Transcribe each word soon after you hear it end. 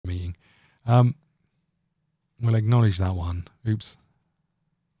We'll acknowledge that one. Oops.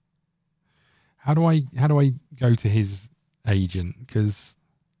 How do I go to his agent? Because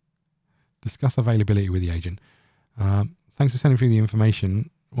discuss availability with the agent. Thanks for sending through the information.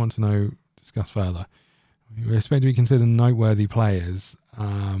 Want to know, discuss further. We expect to be considered noteworthy players.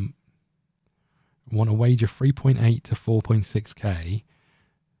 Want to wager 3.8 to 4.6k.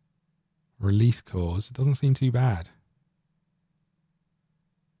 Release clause. It doesn't seem too bad.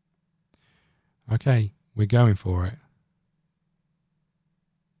 Okay, we're going for it.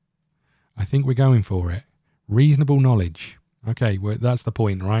 I think we're going for it. Reasonable knowledge. Okay, that's the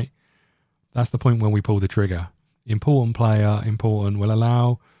point, right? That's the point when we pull the trigger. Important player, important. We'll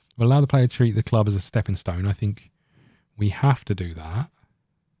allow the player to treat the club as a stepping stone. I think we have to do that.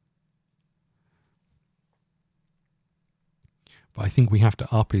 But I think we have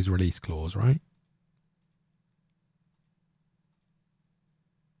to up his release clause, right?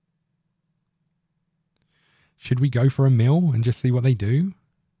 Should we go for a mill and just see what they do?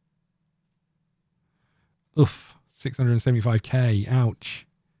 Oof, 675k, ouch.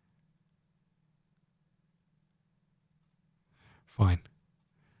 Fine.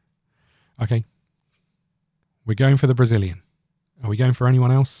 Okay. We're going for the Brazilian. Are we going for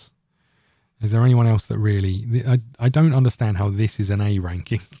anyone else? Is there anyone else that really... I don't understand how this is an A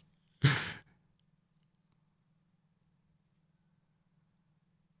ranking.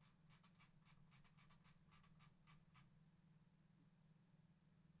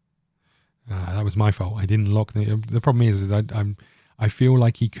 That was my fault. I didn't lock the problem is I feel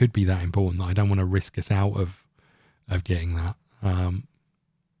like he could be that important that I don't want to risk us out of getting that.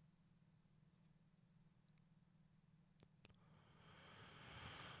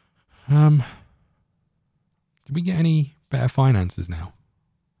 Did we get any better finances now?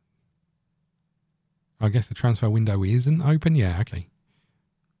 I guess the transfer window isn't open. Yeah, okay.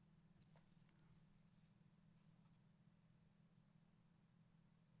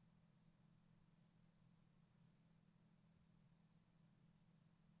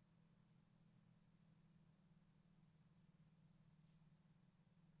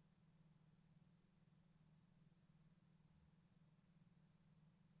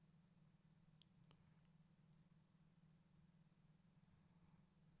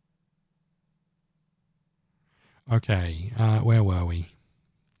 Okay, where were we?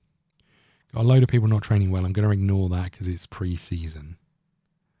 Got a load of people not training well. I'm going to ignore that because it's pre-season.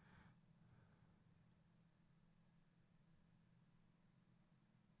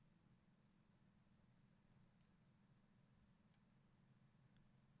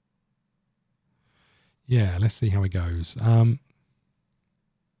 Yeah, let's see how it goes.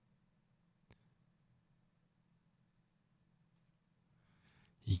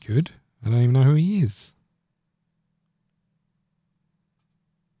 He could. I don't even know who he is.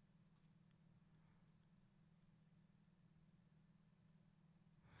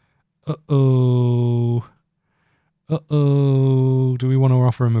 Uh-oh. Uh-oh. Do we want to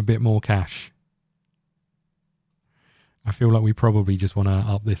offer him a bit more cash? I feel like we probably just want to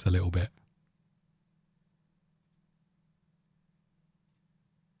up this a little bit.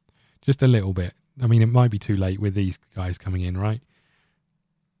 Just a little bit. I mean, it might be too late with these guys coming in, right?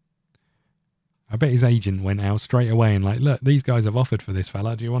 I bet his agent went out straight away and like, look, these guys have offered for this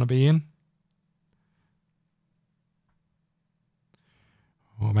fella. Do you want to be in?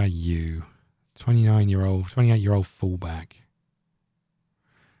 What about you? 28-year-old fullback.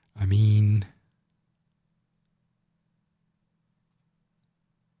 I mean...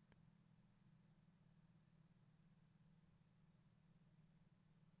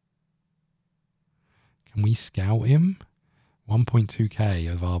 Can we scout him?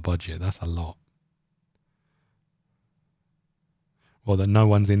 1.2k of our budget. That's a lot. Or that no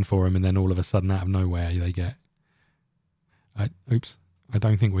one's in for him and then all of a sudden out of nowhere they get... oops. I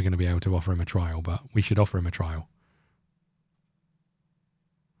don't think we're going to be able to offer him a trial, but we should offer him a trial.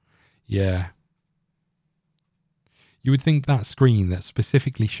 Yeah. You would think that screen that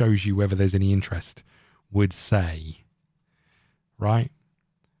specifically shows you whether there's any interest would say, right?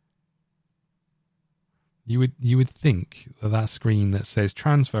 You would think that screen that says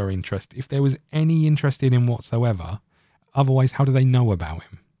transfer interest, if there was any interest in him whatsoever, otherwise how do they know about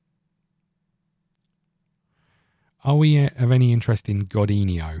him? Are we of any interest in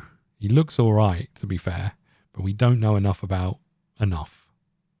Godinho? He looks all right, to be fair, but we don't know enough about enough.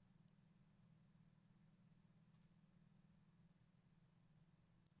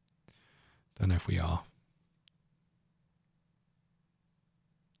 Don't know if we are.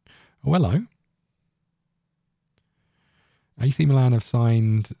 Oh, hello. AC Milan have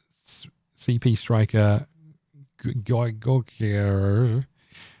signed CP striker Gogger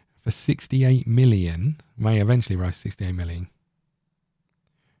for 68 million. May eventually rise to 68 million.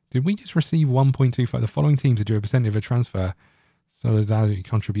 Did we just receive 1.25? The following teams are due a percentage of a transfer solidarity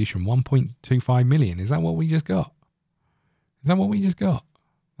contribution, 1.25 million. Is that what we just got? Is that what we just got?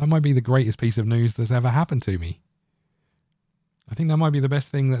 That might be the greatest piece of news that's ever happened to me. I think that might be the best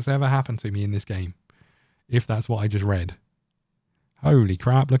thing that's ever happened to me in this game, if that's what I just read. Holy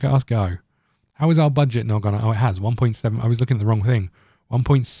crap, look at us go. How is our budget not gone? Oh, it has 1.7. I was looking at the wrong thing.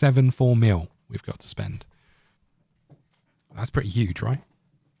 1.74 mil we've got to spend. That's pretty huge, right?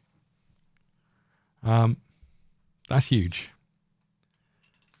 That's huge.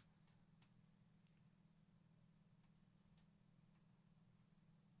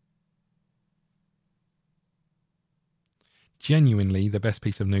 Genuinely the best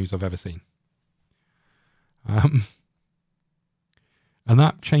piece of news I've ever seen. And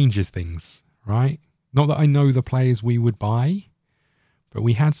that changes things, right? Not that I know the players we would buy, but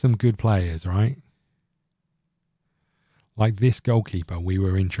we had some good players, right? Like this goalkeeper we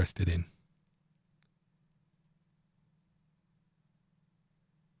were interested in.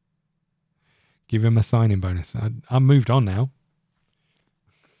 Give him a signing bonus. I'm moved on now.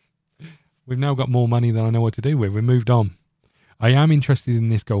 We've now got more money than I know what to do with. We've moved on. I am interested in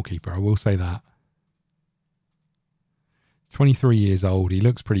this goalkeeper. I will say that. 23 years old. He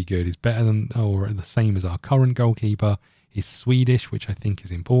looks pretty good. He's better than, or the same as our current goalkeeper. He's Swedish, which I think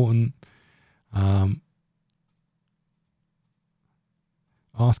is important. Ask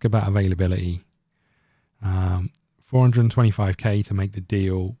about availability. 425k to make the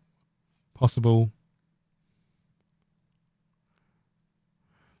deal possible.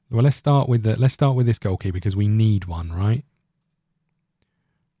 Well, let's start with this goalkeeper because we need one, right?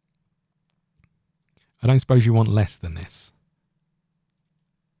 I don't suppose you want less than this.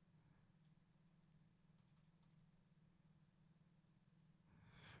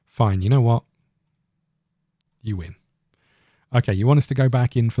 Fine, you know what? You win. Okay, you want us to go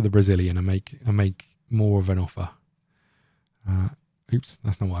back in for the Brazilian and make more of an offer. Oops,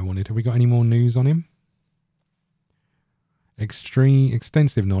 that's not what I wanted. Have we got any more news on him?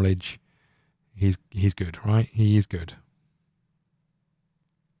 Extensive knowledge. He's good, right? He is good.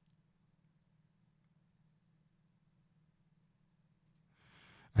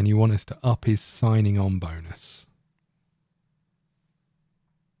 And you want us to up his signing on bonus.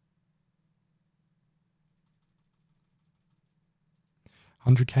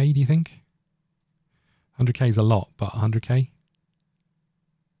 $100k, do you think? 100k is a lot, but 100k?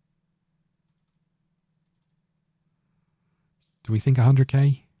 Do we think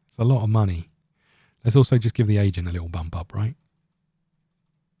 100k? It's a lot of money. Let's also just give the agent a little bump up, right?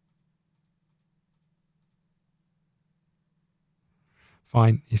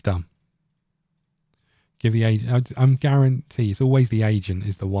 Fine, it's done. Give the agent. I'm guarantee it's always the agent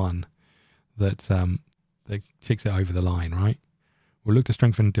is the one that that ticks it over the line, right? We'll look to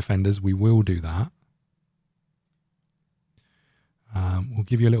strengthen defenders. We will do that. We'll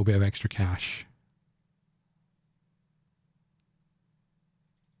give you a little bit of extra cash.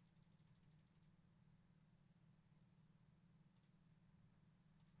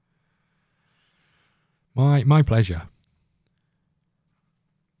 My pleasure.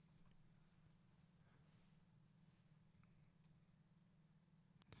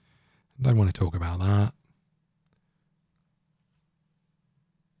 I don't want to talk about that.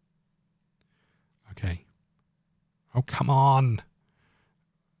 Okay. Oh, come on.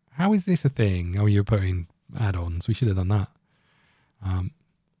 How is this a thing? Oh, you're putting add-ons. We should have done that. I'm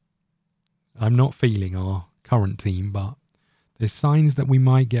not feeling our current team, but there's signs that we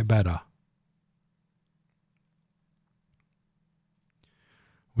might get better.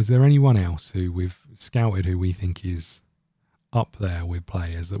 Was there anyone else who we've scouted who we think is up there with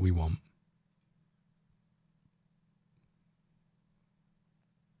players that we want?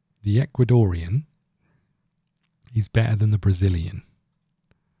 The Ecuadorian is better than the Brazilian.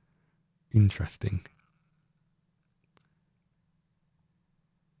 Interesting.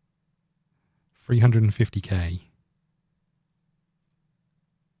 350k.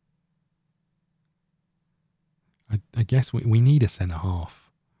 I guess we need a centre half.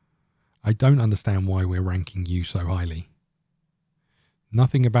 I don't understand why we're ranking you so highly.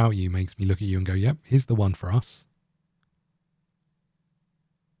 Nothing about you makes me look at you and go, yep, here's the one for us.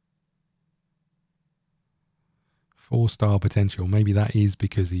 Four-star potential. Maybe that is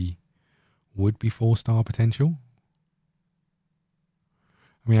because he would be four-star potential.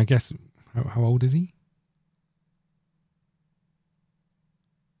 I mean, I guess, how old is he?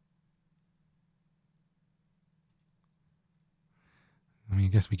 I mean, I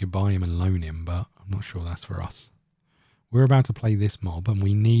guess we could buy him and loan him, but I'm not sure that's for us. We're about to play this mob and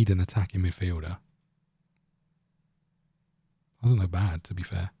we need an attacking midfielder. Doesn't look bad, to be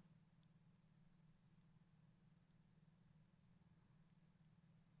fair.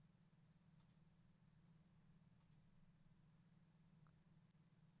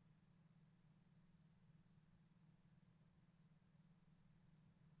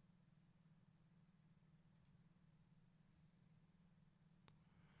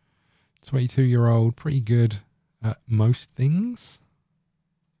 "22-year-old, pretty good at most things."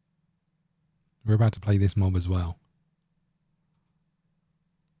 We're about to play this mob as well.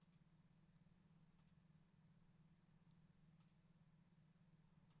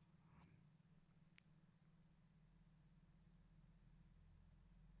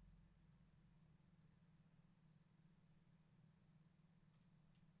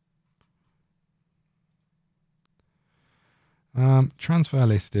 Transfer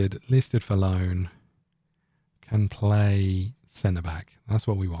listed for loan, can play centre back. That's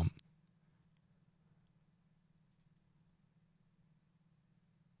what we want.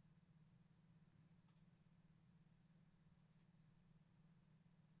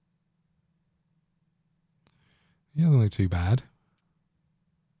 He doesn't look too bad.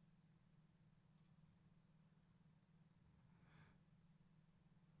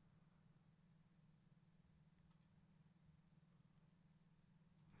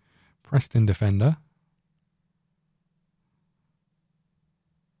 Preston defender.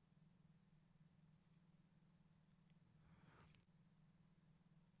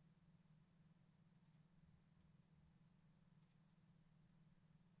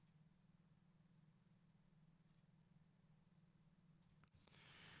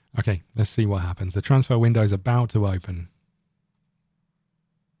 Okay, let's see what happens. The transfer window is about to open.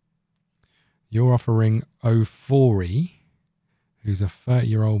 You're offering Ofori, who's a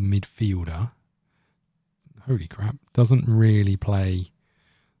 30-year-old midfielder. Holy crap. Doesn't really play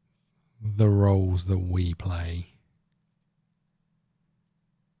the roles that we play.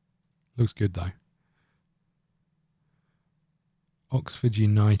 Looks good, though. Oxford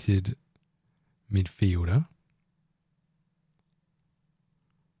United midfielder.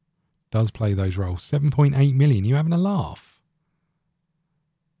 Does play those roles. 7.8 million. You having a laugh?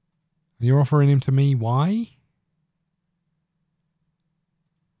 And you're offering him to me. Why?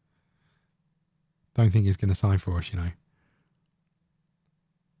 Don't think he's going to sign for us, you know.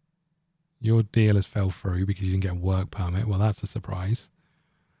 Your deal has fell through because you didn't get a work permit. Well, that's a surprise.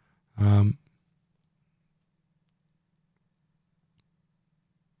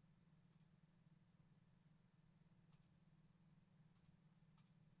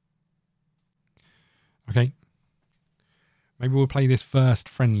 Okay. Maybe we'll play this first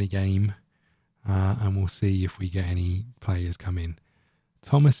friendly game and we'll see if we get any players come in.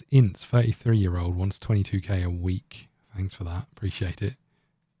 Thomas Ince, 33-year-old, wants 22k a week. Thanks for that. Appreciate it.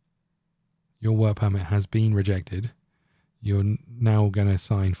 Your work permit has been rejected. You're now going to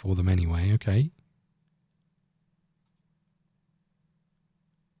sign for them anyway. Okay.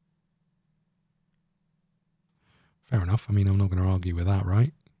 Fair enough. I mean, I'm not going to argue with that,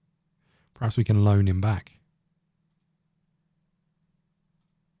 right? Perhaps we can loan him back.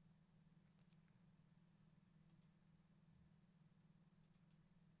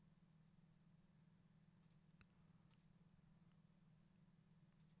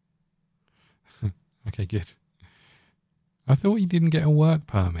 Okay, good. I thought he didn't get a work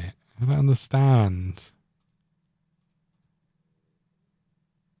permit. I don't understand.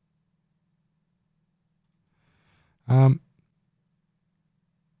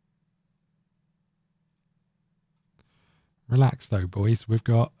 Relax though, boys. We've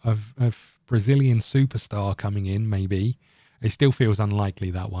got a Brazilian superstar coming in, maybe. It still feels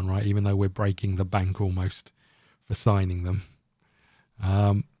unlikely, that one, right? Even though we're breaking the bank almost for signing them.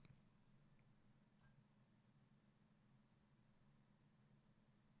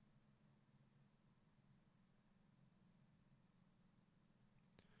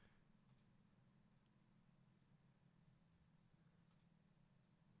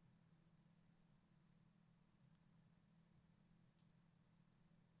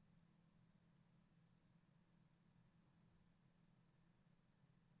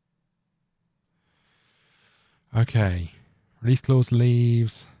 Okay. Release clause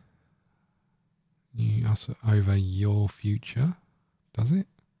leaves us over your future. Does it?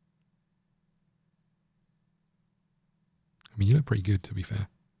 I mean, you look pretty good, to be fair.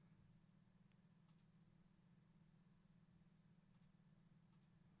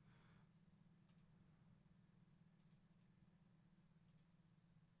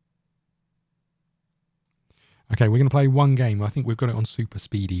 Okay, we're going to play one game. I think we've got it on super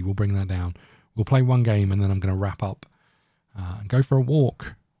speedy. We'll bring that down. We'll play one game and then I'm going to wrap up and go for a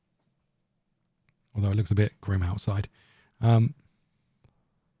walk. Although it looks a bit grim outside. Oh,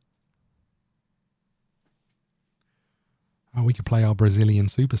 we could play our Brazilian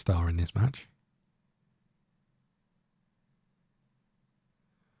superstar in this match.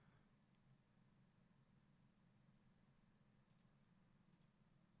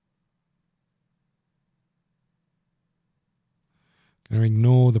 Going to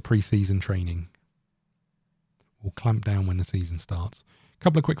ignore the pre-season training. We'll clamp down when the season starts. A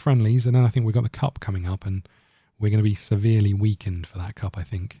couple of quick friendlies, and then I think we've got the cup coming up, and we're going to be severely weakened for that cup, I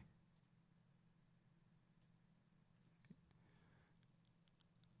think.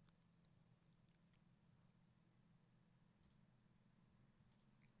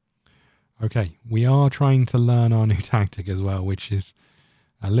 Okay, we are trying to learn our new tactic as well, which is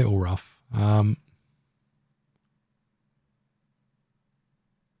a little rough.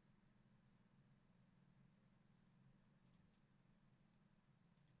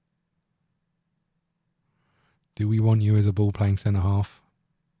 Do we want you as a ball-playing centre-half?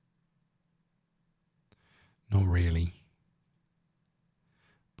 Not really.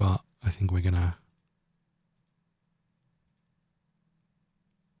 But I think we're going to...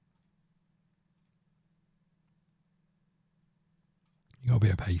 You got a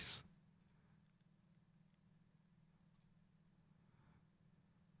bit of pace.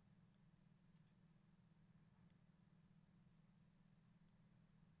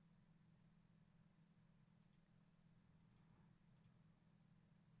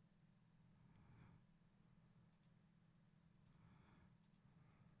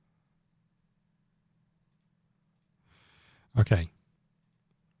 Okay.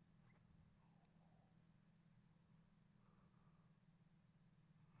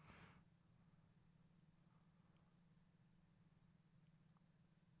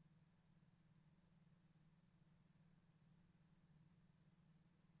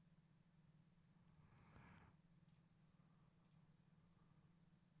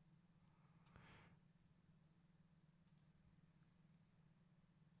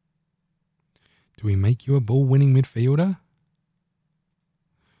 Do we make you a ball-winning midfielder?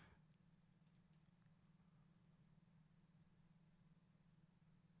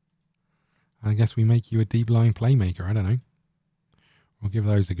 I guess we make you a deep line playmaker. I don't know. We'll give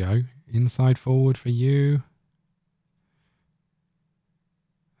those a go. Inside forward for you.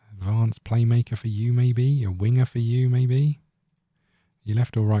 Advanced playmaker for you, maybe. A winger for you, maybe. You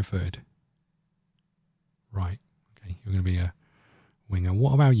left or right footed? Right. Okay, you're going to be a winger.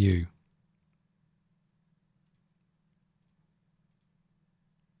 What about you?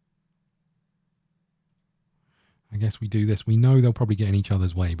 I guess we do this. We know they'll probably get in each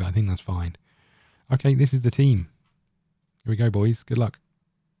other's way, but I think that's fine. Okay, this is the team. Here we go, boys. Good luck.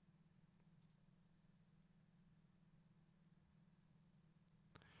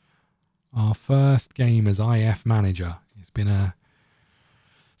 Our first game as IF manager. It's been a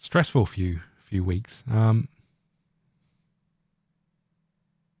stressful few weeks.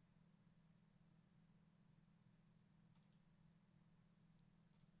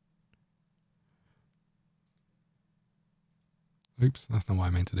 Oops, that's not what I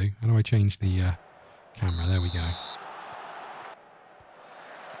meant to do. How do I change the camera? There we go. I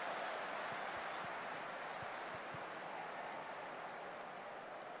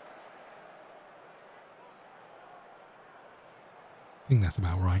think that's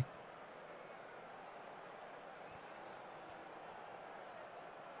about right.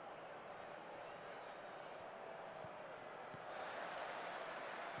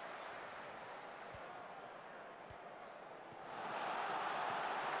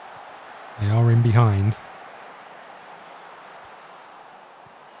 They are in behind.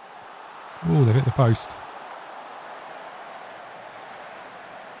 Oh, they've hit the post.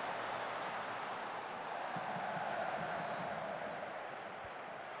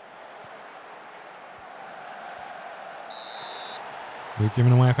 We've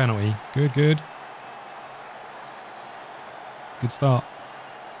given away a penalty. Good, good. It's a good start.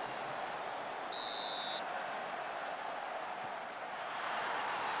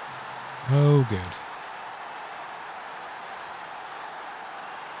 Oh, good.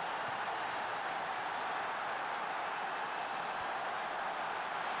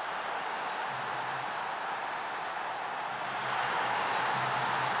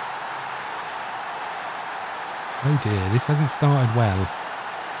 Oh dear, this hasn't started well.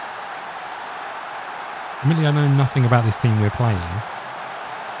 Admittedly, I know nothing about this team we're playing.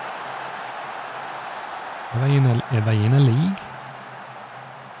 Are they in a league?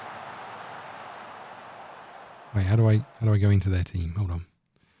 Wait, how do I go into their team? Hold on.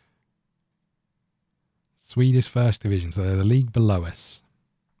 Swedish First Division, so they're the league below us.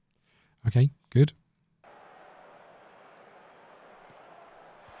 Okay, good.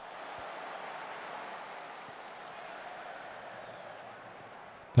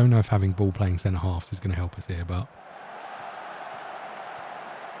 Don't know if having ball playing centre halves is going to help us here, but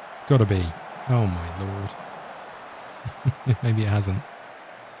it's got to be. Oh my lord. Maybe it hasn't.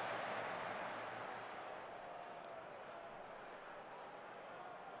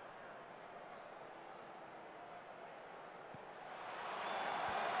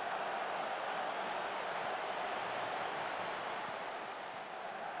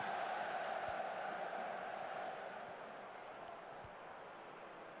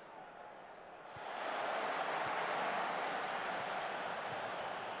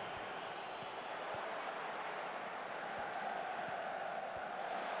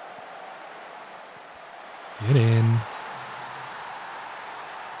 Get in.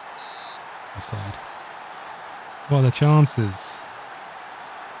 Offside. What are the chances?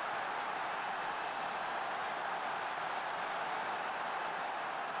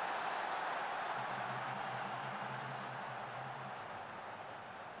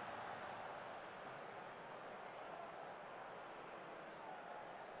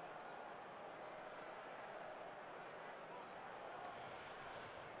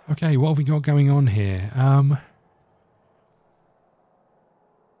 Okay, what have we got going on here?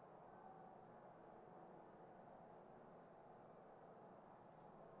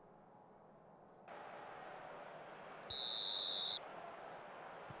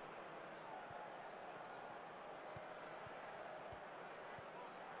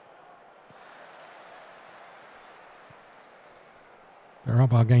 Better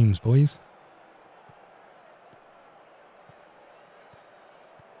up our games, boys.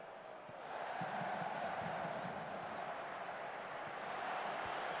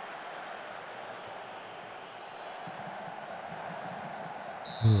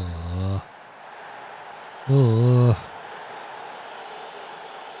 Ugh. Ugh.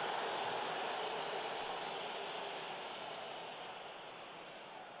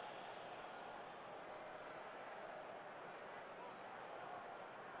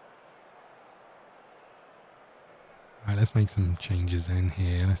 Right, let's make some changes in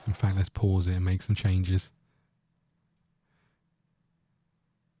here. In fact, let's pause it and make some changes.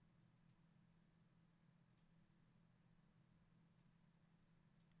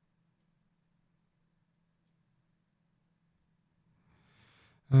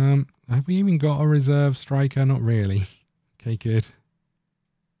 Have we even got a reserve striker? Not really. Okay, good.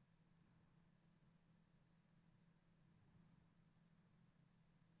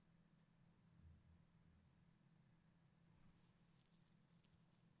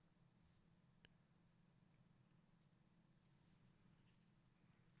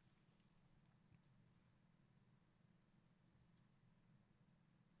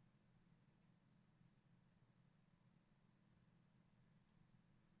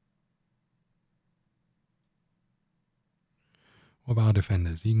 What about our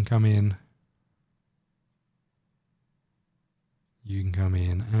defenders? You can come in. You can come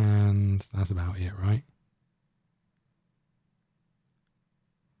in, and that's about it, right?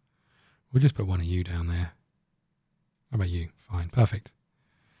 We'll just put one of you down there. How about you? Fine, perfect.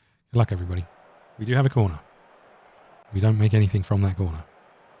 Good luck, everybody. We do have a corner. We don't make anything from that corner.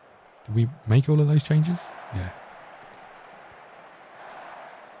 Did we make all of those changes? Yeah.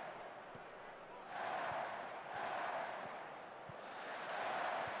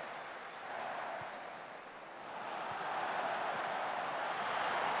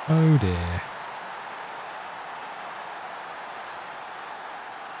 Oh dear.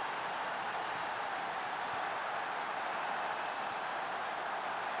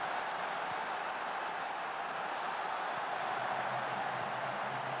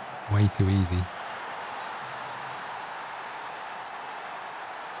 Way too easy.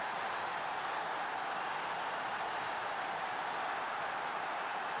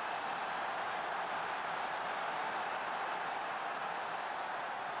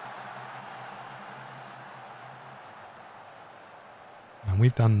 And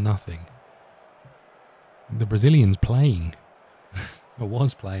we've done nothing. The Brazilian's playing. Or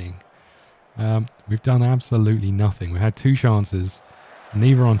was playing. We've done absolutely nothing. We had 2 chances.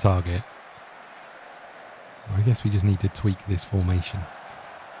 Neither on target. I guess we just need to tweak this formation.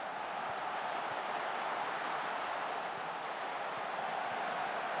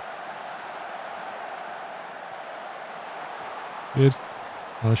 Good.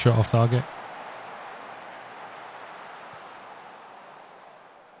 Another shot off target.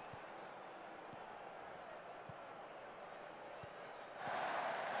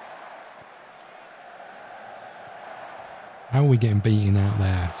 How are we getting beaten out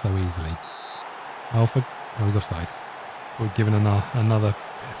there so easily? Alfred? Oh, he's offside. We've given another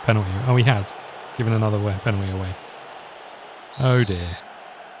penalty. Oh, he has given another penalty away. Oh dear.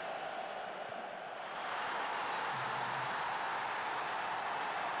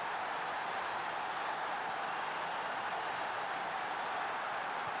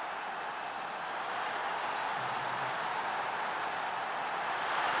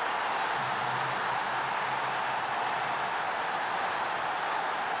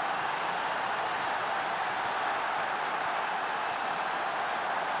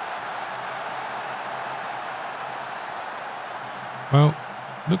 Well,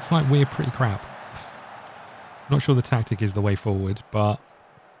 looks like we're pretty crap. Not sure the tactic is the way forward, but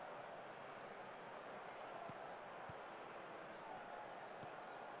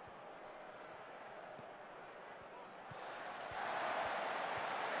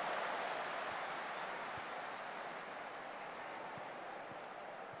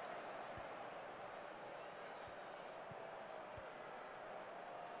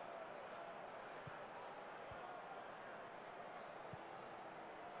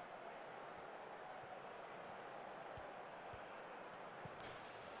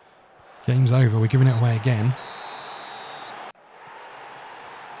game's over. We're giving it away again.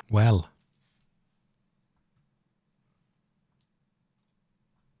 Well.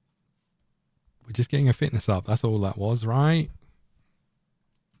 We're just getting a fitness up. That's all that was, right?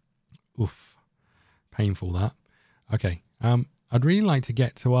 Oof. Painful, that. Okay. I'd really like to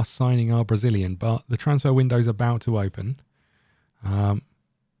get to us signing our Brazilian, but the transfer window's about to open. What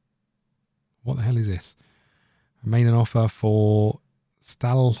the hell is this? I made an offer for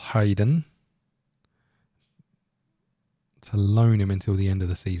Stalheiden to loan him until the end of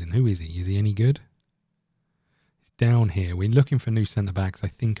the season. Who is he? Is he any good? He's down here. We're looking for new centre-backs. I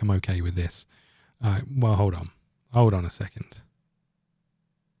think I'm okay with this. Well, hold on. Hold on a second.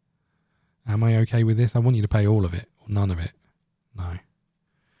 Am I okay with this? I want you to pay all of it or none of it. No.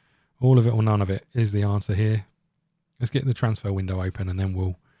 All of it or none of it is the answer here. Let's get the transfer window open and then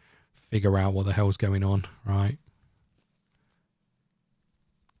we'll figure out what the hell's going on, right?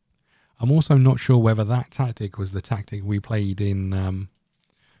 I'm also not sure whether that tactic was the tactic we played in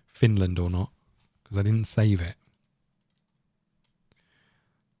Finland or not, because I didn't save it.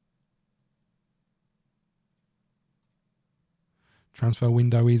 Transfer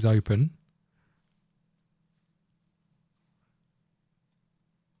window is open.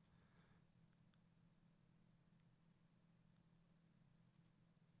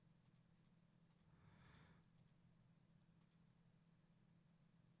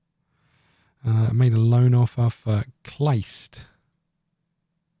 Made a loan offer for Kleist.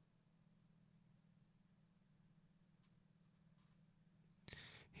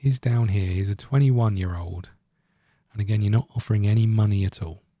 He's down here. He's a 21-year-old. And again, you're not offering any money at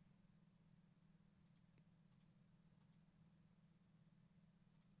all.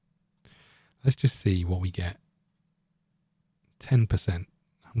 Let's just see what we get. 10%.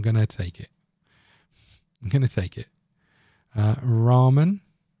 I'm going to take it. I'm going to take it. Rahman.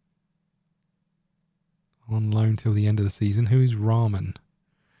 On loan till the end of the season. Who's Rahman?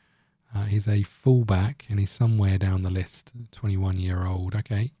 He's a fullback and he's somewhere down the list. 21-year-old.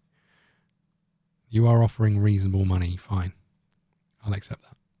 Okay. You are offering reasonable money. Fine. I'll accept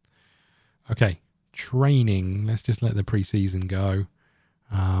that. Okay. Training. Let's just let the preseason go.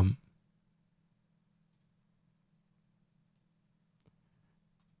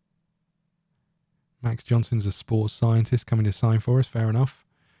 Max Johnson's a sports scientist coming to sign for us. Fair enough.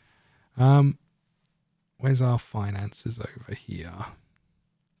 Where's our finances over here?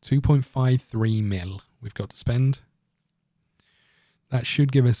 2.53 mil we've got to spend. That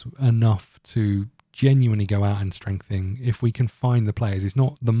should give us enough to genuinely go out and strengthen if we can find the players. It's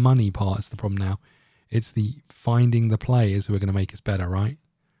not the money part that's the problem now. It's the finding the players who are going to make us better, right?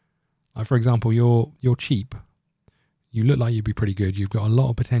 Like for example, you're cheap. You look like you'd be pretty good. You've got a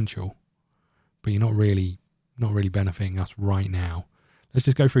lot of potential, but you're not really benefiting us right now. Let's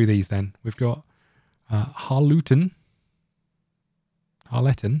just go through these then. We've got Harletten.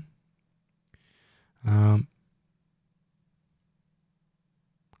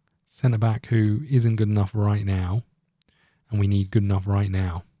 Centre back who isn't good enough right now, and we need good enough right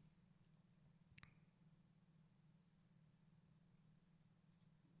now.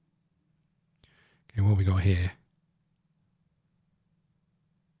 Okay, what have we got here?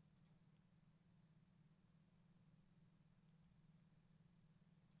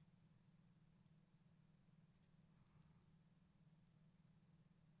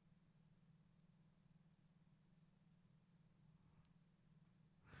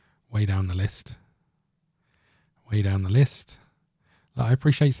 Way down the list. way down the list. I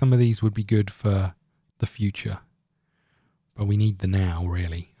appreciate some of these would be good for the future, but we need the now,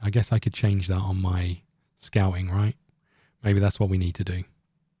 really. I guess I could change that on my scouting, right? Maybe that's what we need to do.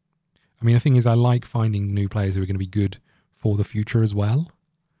 I mean, the thing is, I like finding new players who are going to be good for the future as well,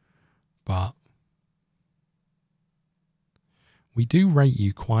 but we do rate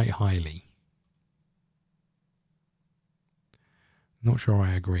you quite highly. Not sure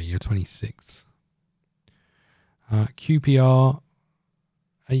I agree. You're 26. QPR,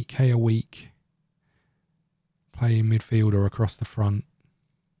 8k a week. Playing midfield or across the front.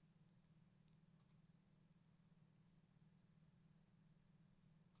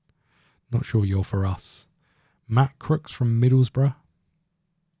 Not sure you're for us. Matt Crooks from Middlesbrough.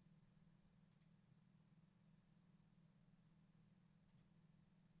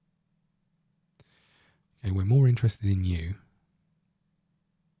 Okay, we're more interested in you.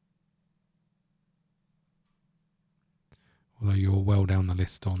 Although you're well down the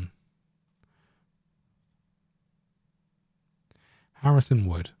list on. Harrison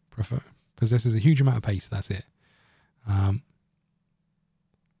Wood possesses a huge amount of pace, that's it.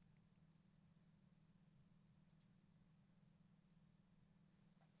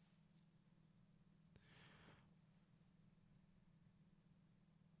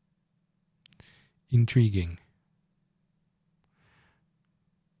 Intriguing.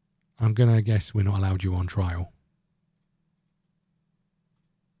 I'm going to guess we're not allowed you on trial.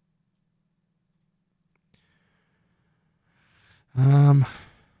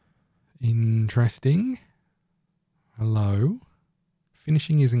 Interesting. Hello.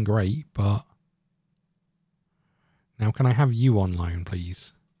 Finishing isn't great, but now can I have you on loan,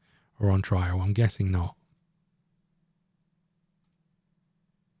 please? Or on trial? I'm guessing not.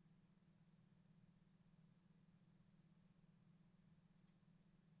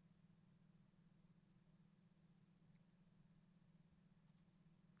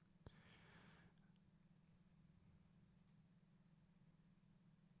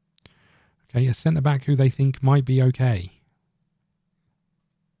 Okay, a centre-back who they think might be okay.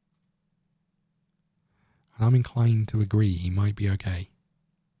 And I'm inclined to agree he might be okay.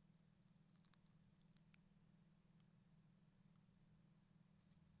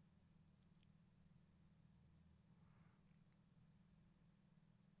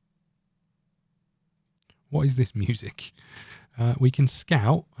 What is this music? We can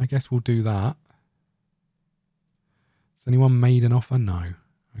scout. I guess we'll do that. Has anyone made an offer? No.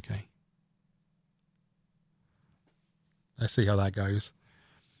 Okay. Let's see how that goes.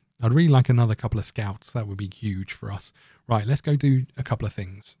 I'd really like another couple of scouts. That would be huge for us. Right, let's go do a couple of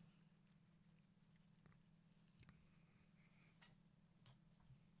things.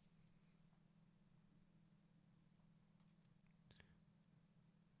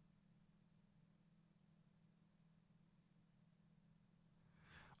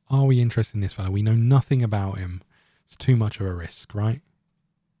 Are we interested in this fellow? We know nothing about him. It's too much of a risk, right?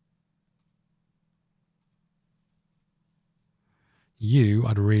 You,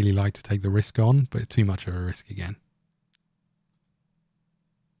 I'd really like to take the risk on, but it's too much of a risk again.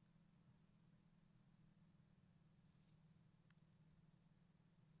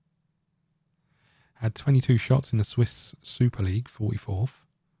 Had 22 shots in the Swiss Super League, 44th.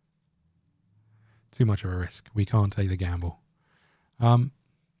 Too much of a risk. We can't take the gamble.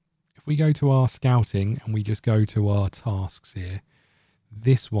 If we go to our scouting and we just go to our tasks here,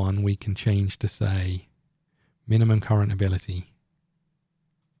 this one we can change to say minimum current ability.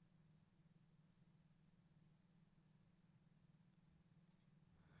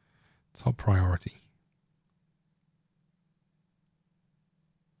 Top priority.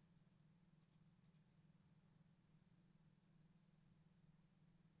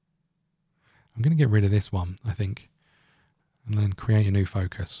 I'm going to get rid of this one, I think, and then create a new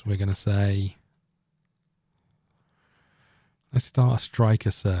focus. We're going to say, let's start a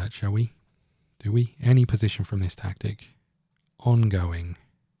striker search, shall we? Do we? Any position from this tactic. Ongoing.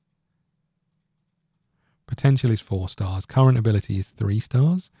 Potential is 4 stars. Current ability is 3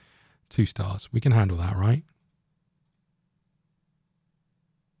 stars. 2 stars. We can handle that, right?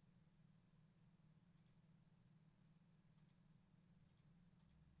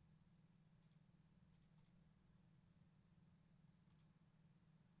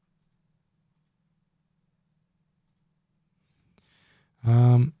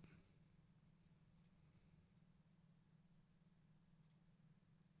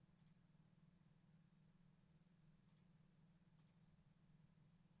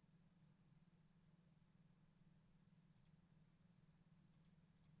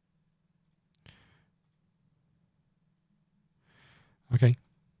 Okay.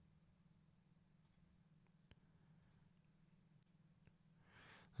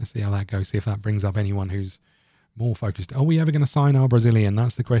 Let's see how that goes. See if that brings up anyone who's more focused. Are we ever going to sign our Brazilian?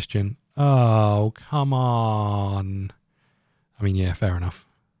 That's the question. Oh, come on. I mean, yeah, fair enough.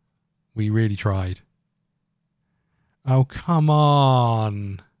 We really tried. Oh, come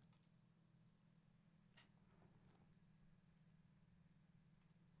on.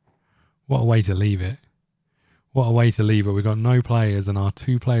 What a way to leave it. What a way to leave it. We've got no players, and our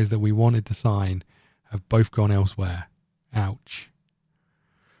 2 players that we wanted to sign have both gone elsewhere. Ouch.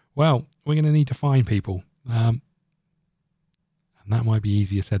 Well, we're going to need to find people. And that might be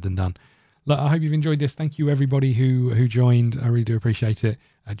easier said than done. Look, I hope you've enjoyed this. Thank you, everybody who joined. I really do appreciate it.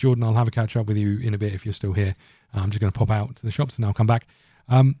 Jordan, I'll have a catch up with you in a bit if you're still here. I'm just going to pop out to the shops and I'll come back.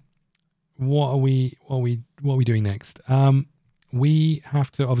 What are we doing next? We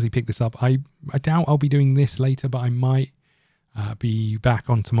have to obviously pick this up. I doubt I'll be doing this later, but I might be back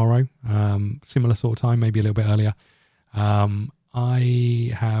on tomorrow. Similar sort of time, maybe a little bit earlier.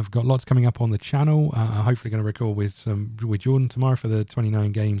 I have got lots coming up on the channel. I'm hopefully going to record with Jordan tomorrow for the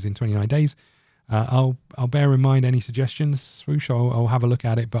 29 games in 29 days. I'll bear in mind any suggestions. Swoosh, I'll have a look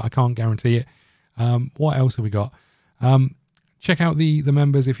at it, but I can't guarantee it. What else have we got? Check out the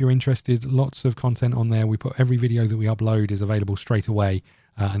members if you're interested. Lots of content on there. We put every video that we upload is available straight away,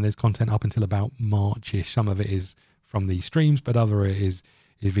 and there's content up until about March-ish. Some of it is from the streams, but other it is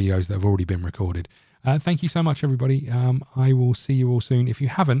videos that have already been recorded. Thank you so much, everybody. I will see you all soon. If you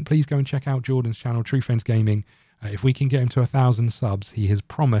haven't, please go and check out Jordan's channel, True Friends Gaming. If we can get him to 1,000 subs, he has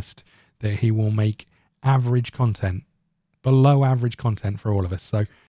promised that he will make average content, below average content for all of us. So